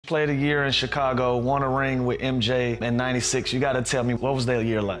played a year in Chicago, won a ring with MJ in '96. You got to tell me, what was that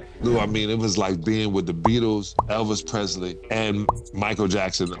year like? Lou, I mean, it was like being with the Beatles, Elvis Presley, and Michael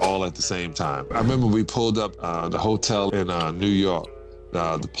Jackson all at the same time. I remember we pulled up the hotel in New York,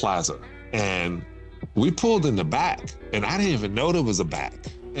 the Plaza, and we pulled in the back, and I didn't even know there was a back.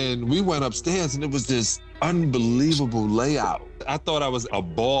 And we went upstairs, and it was this unbelievable layout. I thought I was a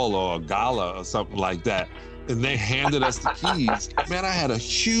ball or a gala or something like that. And they handed us the keys. Man, I had a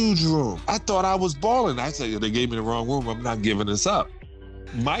huge room. I thought I was balling. I said, they gave me the wrong room. I'm not giving this up.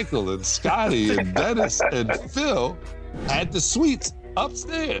 Michael and Scotty and Dennis and Phil had the suites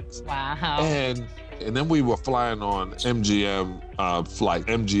upstairs. Wow. And then we were flying on MGM flight.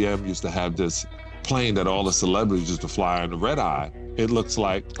 MGM used to have this plane that all the celebrities used to fly on, the red eye. It looks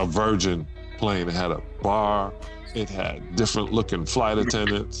like a Virgin plane. It had a bar. It had different looking flight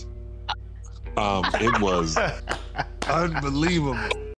attendants. It was unbelievable.